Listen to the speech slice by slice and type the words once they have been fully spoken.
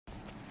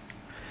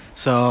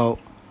So,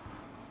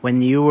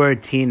 when you were a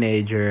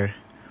teenager,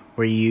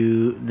 were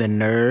you the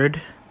nerd,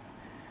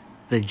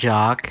 the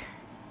jock,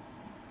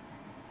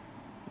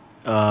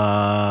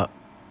 uh,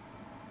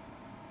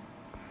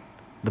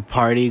 the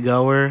party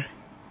goer,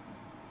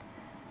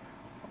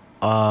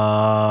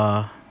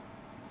 the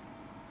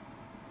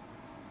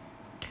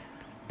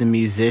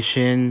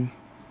musician,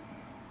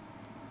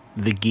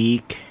 the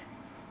geek,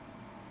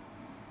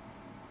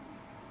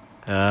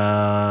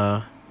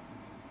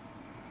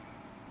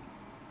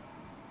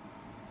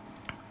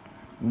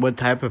 what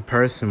type of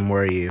person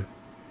were you?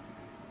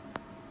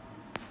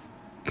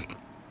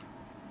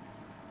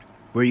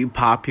 Were you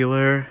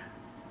popular?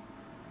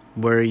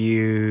 Were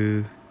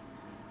you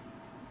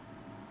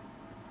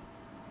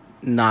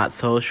not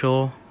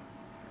social?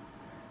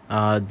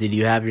 Did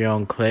you have your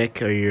own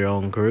clique or your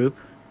own group?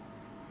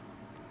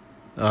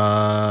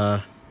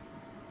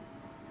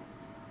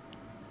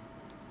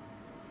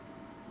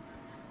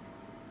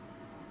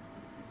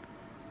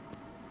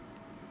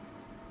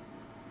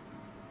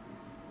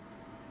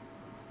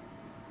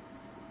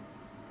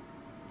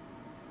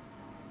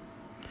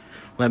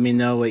 Let me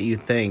know what you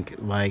think.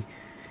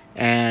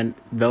 And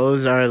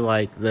those are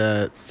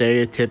the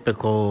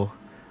stereotypical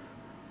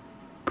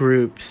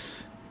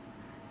groups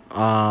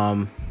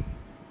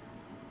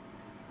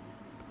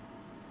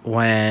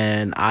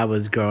when I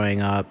was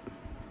growing up.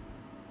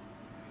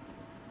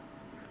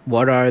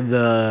 What are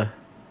the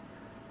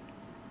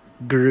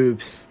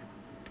groups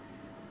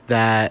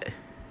that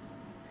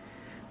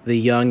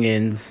the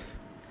youngins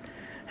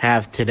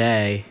have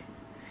today?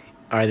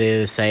 Are they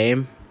the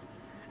same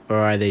or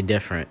are they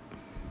different?